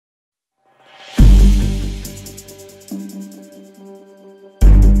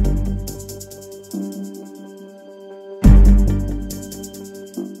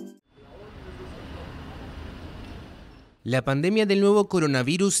La pandemia del nuevo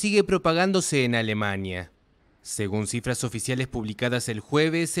coronavirus sigue propagándose en Alemania. Según cifras oficiales publicadas el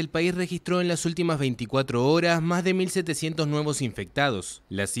jueves, el país registró en las últimas 24 horas más de 1.700 nuevos infectados,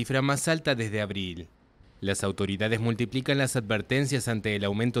 la cifra más alta desde abril. Las autoridades multiplican las advertencias ante el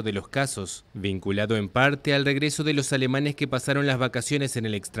aumento de los casos, vinculado en parte al regreso de los alemanes que pasaron las vacaciones en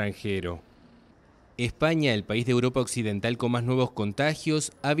el extranjero. España, el país de Europa Occidental con más nuevos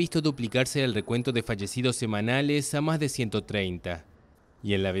contagios, ha visto duplicarse el recuento de fallecidos semanales a más de 130.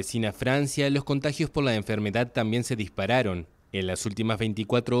 Y en la vecina Francia, los contagios por la enfermedad también se dispararon. En las últimas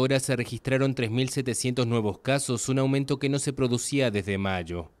 24 horas se registraron 3.700 nuevos casos, un aumento que no se producía desde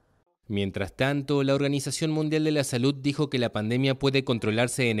mayo. Mientras tanto, la Organización Mundial de la Salud dijo que la pandemia puede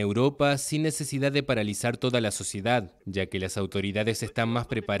controlarse en Europa sin necesidad de paralizar toda la sociedad, ya que las autoridades están más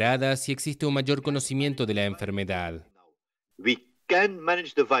preparadas y existe un mayor conocimiento de la enfermedad.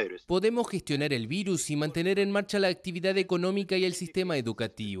 Podemos gestionar el virus y mantener en marcha la actividad económica y el sistema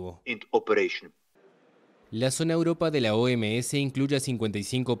educativo. La zona Europa de la OMS incluye a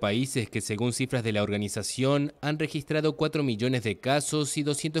 55 países que, según cifras de la organización, han registrado 4 millones de casos y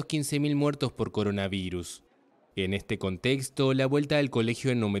 215.000 muertos por coronavirus. En este contexto, la vuelta al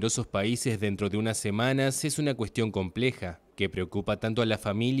colegio en numerosos países dentro de unas semanas es una cuestión compleja, que preocupa tanto a las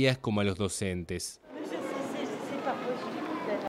familias como a los docentes.